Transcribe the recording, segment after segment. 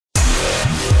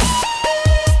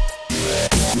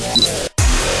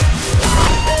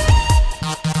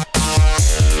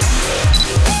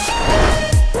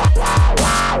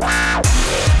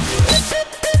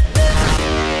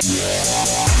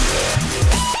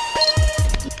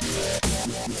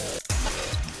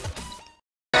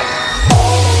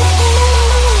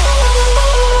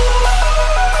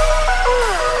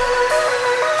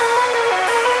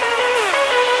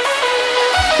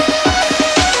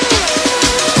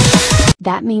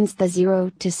That means the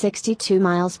 0 to 62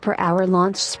 miles per hour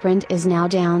launch sprint is now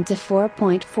down to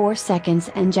 4.4 seconds,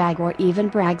 and Jaguar even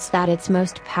brags that its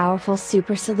most powerful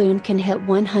Super Saloon can hit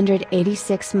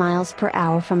 186 miles per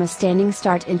hour from a standing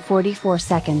start in 44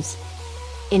 seconds.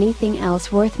 Anything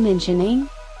else worth mentioning?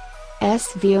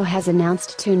 SVO has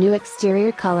announced two new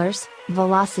exterior colors,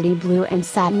 Velocity Blue and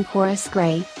Satin Chorus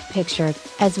Gray, pictured,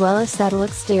 as well as subtle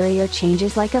exterior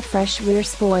changes like a fresh rear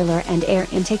spoiler and air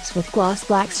intakes with gloss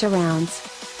black surrounds.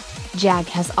 Jag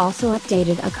has also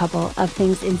updated a couple of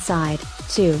things inside,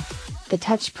 too. The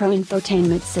Touch Pro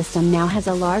infotainment system now has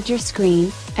a larger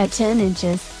screen, at 10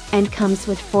 inches, and comes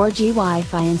with 4G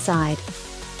Wi-Fi inside.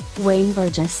 Wayne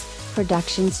Burgess,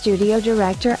 production studio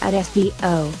director at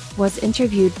SVO, was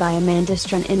interviewed by Amanda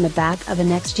Strun in the back of an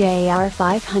Jaguar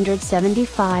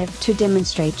 575 to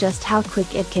demonstrate just how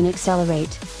quick it can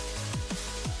accelerate.